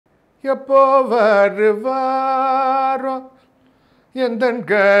எப்போ வருவாரோ எந்தன்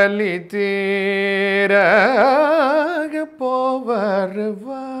கலி தீர எப்போ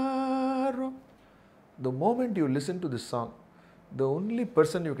வருவாரோ. The moment you listen to this song, the only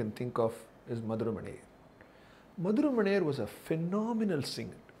person you can think of is Madurai. Madurai was a phenomenal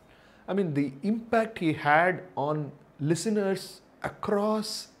singer. I mean, the impact he had on listeners across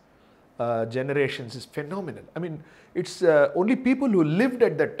generations is phenomenal. I mean, it's only people who lived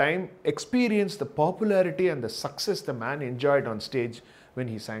at that time experienced the popularity and the success the man enjoyed on stage when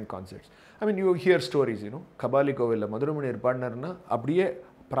he sang concerts. I mean, you hear stories, you know, Kabali Kovilla, Madurai partnerna, அப்படியே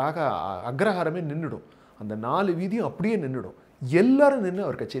பிராக அக்ரஹாரமே நின்றுடும். அந்த 4 வீதியும் அப்படியே நின்றுடும். எல்லாரும் நின்று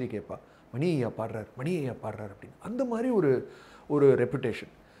அவர் கச்சேரி கேட்பா. மணி ஐயா பாடுறார், மணி ஐயா பாடுறார் அப்படின்னு. அந்த மாதிரி ஒரு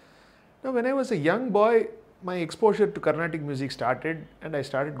reputation. Now, when I was a young boy, my exposure to Carnatic music started and I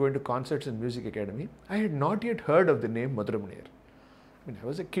started going to concerts in Music Academy. I had not yet heard of the name Madurai. I mean, I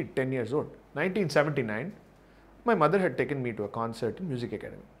was a kid, 10 years old. 1979, my mother had taken me to a concert in Music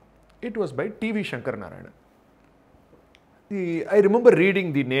Academy. It was by T.V. Shankar Narayana. I remember reading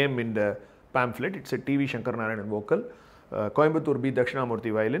the name in the pamphlet. It said T.V. Shankar Narayanan vocal, Coimbatore B.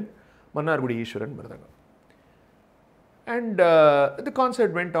 Dakshinamurthy violin, Mannargudi Ishwaran mridangam. And the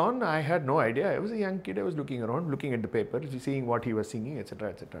concert went on. I had no idea. I was a young kid. I was looking around, looking at the paper, seeing what he was singing, etc.,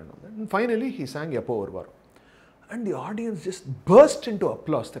 etc. And all that. And finally, he sang Yappo Varvaro. And the audience just burst into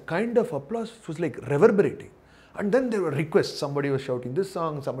applause. The kind of applause was like reverberating. And then there were requests. Somebody was shouting this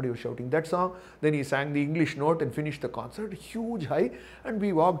song, somebody was shouting that song. Then he sang the English note and finished the concert. Huge high. And we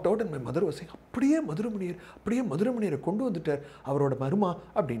walked out and my mother was saying, அப்படியே மதுரமணியரை கொண்டு வந்துட்டார் அவரோட மருமா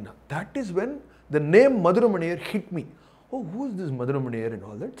அப்படின்னா. That is when the name Madurai hit me. Oh, who is this Madurai and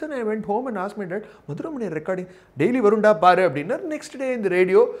all that? So I went home and asked my dad, Madurai recording, daily varunda pare abdina. Next day in the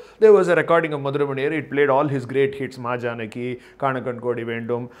radio, there was a recording of Madurai. It played all his great hits, Ma Janaki, Kanakan Kodi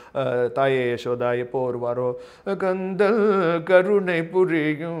Vendum, Taye Yashoda, Eppo Varvaro, Kandal Karunai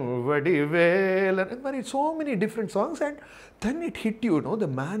Puriyum Vadivel, and so many different songs. And then it hit you, you know, the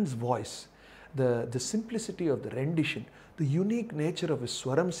man's voice, the simplicity of the rendition, the unique nature of his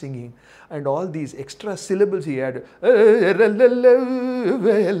swaram singing, and all these extra syllables he had.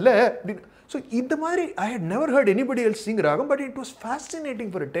 So, I had never heard anybody else sing ragam, but it was fascinating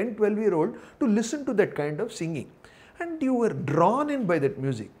for a 10-12-year-old to listen to that kind of singing. And you were drawn in by that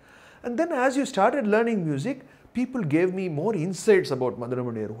music. And then as you started learning music, people gave me more insights about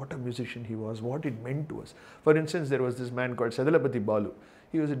Madurai, what a musician he was, what it meant to us. For instance, there was this man called Sadalapati Balu.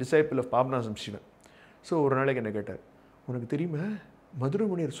 He was a disciple of Pabnasam Shiva. So, ஒரு நாளைக்கு என்ன கேட்டார், உனக்கு தெரியுமா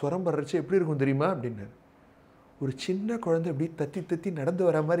Madurai ஸ்வரம் வர்றச்சு எப்படி இருக்கும் தெரியுமா அப்படின்னாரு. ஒரு சின்ன குழந்தை அப்படி தத்தி தத்தி நடந்து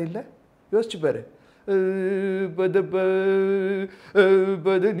வர மாதிரி இல்லை? யோசிச்சு பாரு.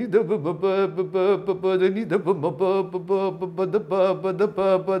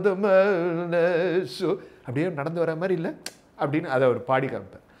 அப்படியே நடந்து வர மாதிரி இல்லை அப்படின்னு அதை ஒரு பாடி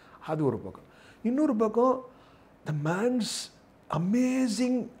காமிப்பேன். அது ஒரு பக்கம். இன்னொரு பக்கம், the man's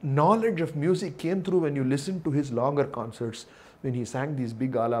amazing knowledge of music came through when you listen to his longer concerts, when he sang these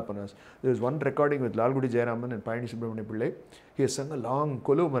big alapanas. There was one recording with Lalgudi Jayaraman and Sanjay Subrahmanyan. He sang a long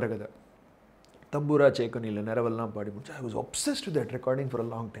Kolu Maragada. Tambura Chekanila, Neravallam Padi. I was obsessed with that recording for a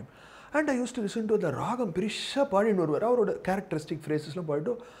long time. And I used to listen to the Ragam Pirisha Padi Nurvara, characteristic phrases.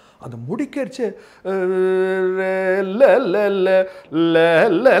 அது முடிக்கிறச்சு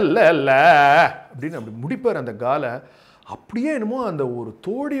அப்படின்னு அப்படி முடிப்பார் அந்த காலை. அப்படியே என்னமோ அந்த ஒரு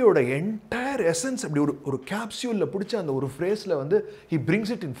தோடியோட என்டையர் எசன்ஸ் அப்படி ஒரு கேப்சியூலில் பிடிச்ச அந்த ஒரு ஃப்ரேஸில் வந்து he brings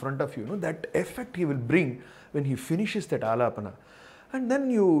it in front of you, know, that effect he will bring when he finishes that alapana. And then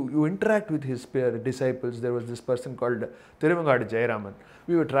you interact with his disciples. There was this person called Tiruvangadu Jayaraman.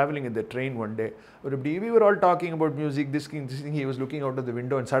 We were traveling in the train one day. We were all talking about music, this thing. He was looking out of the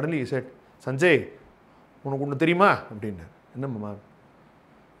window and suddenly he said, Sanjay, உனக்கு ஒன்று தெரியுமா அப்படின்னு. என்னம்மா?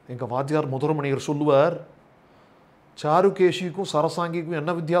 எங்கள் வாத்தியார் Madurai சொல்லுவார், சாருகேஷிக்கும் சரசாங்கிக்கும்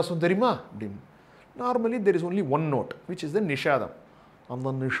என்ன வித்தியாசம் தெரியுமா அப்படின்னு. Normally there is only one note, which is the nishadam.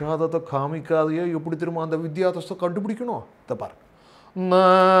 அந்த நிஷாதத்தை காமிக்காதையே எப்படி திரும்ப அந்த வித்தியாசத்தை கண்டுபிடிக்கணும்? தப்பார்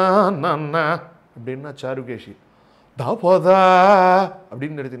அப்படின்னா சாருகேஷி, தாபோதா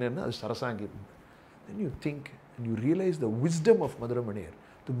அப்படின்னு நிறுத்தினேன்னா அது Sarasangi. Then you think and you realize the wisdom of Madurai,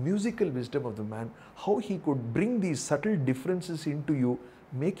 the musical wisdom of the man, how he could bring these subtle differences into you,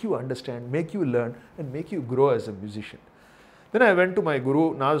 make you understand, make you learn, and make you grow as a musician. Then I went to my guru,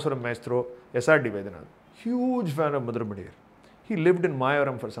 Nadaswaram Maestro, S.R.D. Vaidyanathan. Huge fan of Madurai. He lived in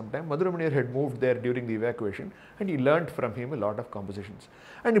Mayaram for some time. Madurai had moved there during the evacuation, and he learnt from him a lot of compositions.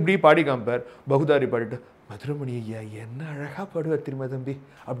 And இப்படி பாடி காம்பார், பகுதாரி பாடிட்டு, Madurai ஐயா என்ன அழகாக பாடுவார் திரும்ப தம்பி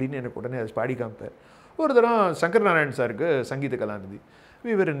அப்படின்னு எனக்கு உடனே அதை பாடி காமிப்பார். ஒரு தரம் சங்கர் நாராயண் சாருக்கு Sangeetha Kalanidhi.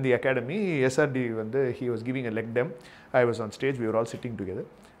 We were in the academy, SRD, he was giving a leg dem. I was on stage, we were all sitting together.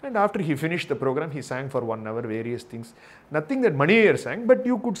 And after he finished the program, he sang for 1 hour, various things. Nothing that Mani Iyer sang, but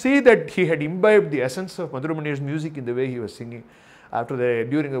you could see that he had imbibed the essence of Madurai Mani Iyer's music in the way he was singing.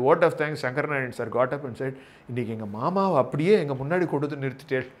 During the vote of thanks, Shankaranarayan sir got up and said, "Indiki enga mama apdiye enga munnadi koduthu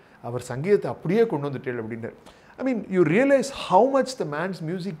nirthittel, avar sangeetha apdiye kondu vandittel" அப்படினார். I mean, you realize how much the man's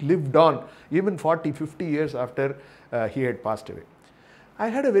music lived on even 40, 50 years after he had passed away. I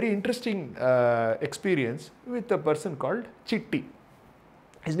had a very interesting experience with a person called Chitti.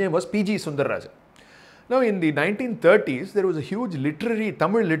 His name was P.G. Sundararajan. Now, in the 1930s, there was a huge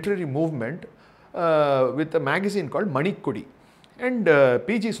Tamil literary movement with a magazine called Manikudi. And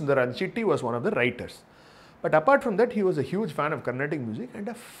P.G. Sundararajan, Chitti, was one of the writers. But apart from that, he was a huge fan of Carnatic music and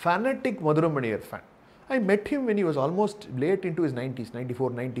a fanatic Madurai Mani Iyer fan. I met him when he was almost late into his 90s,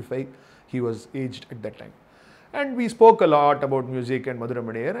 94, 95. He was aged at that time. And we spoke a lot about music and Madurai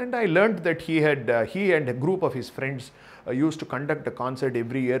Mani Iyer, and I learned that he and a group of his friends used to conduct a concert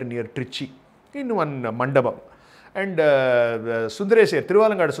every year near Trichy in one mandapam. And Sundaresh,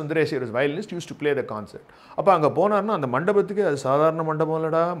 Thiruvalangada Sundaresh, his violinist, used to play the concert. அப்போ அங்கே போனார்னா அந்த மண்டபத்துக்கு அது சாதாரண மண்டபம்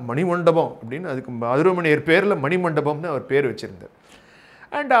இல்லடா, மணி மண்டபம் அப்படின்னு அதுக்கு மதுரை மணி இயர் பேரில் மணி மண்டபம்னு அவர் பேர் வச்சுருந்தார்.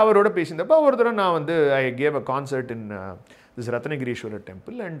 அண்ட் அவரோட பேசியிருந்தப்போ ஒரு தடவை I gave a concert in this Ratnagirishwara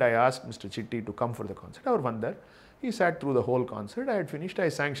temple, and I asked Mr. Chitti to come for the concert. அவர் வந்தார். He sat through the whole concert. I had finished. I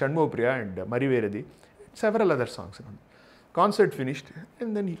sang Shanmugapriya and Mariveradi, several other songs. Concert finished,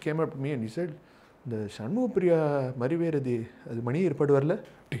 and then he came up to me and he said, "The Shanmugapriya Mariveradi, அது மணி ஏற்பாடு வரல?"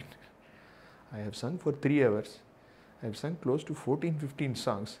 I have sung for 3 hours. I have sung close to 14, 15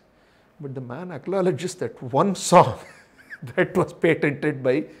 songs. But the man acknowledges that one song that was patented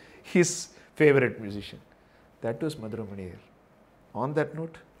by his favorite musician. That was Madurai Mani Iyer. On that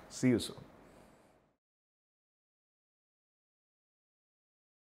note, see you soon.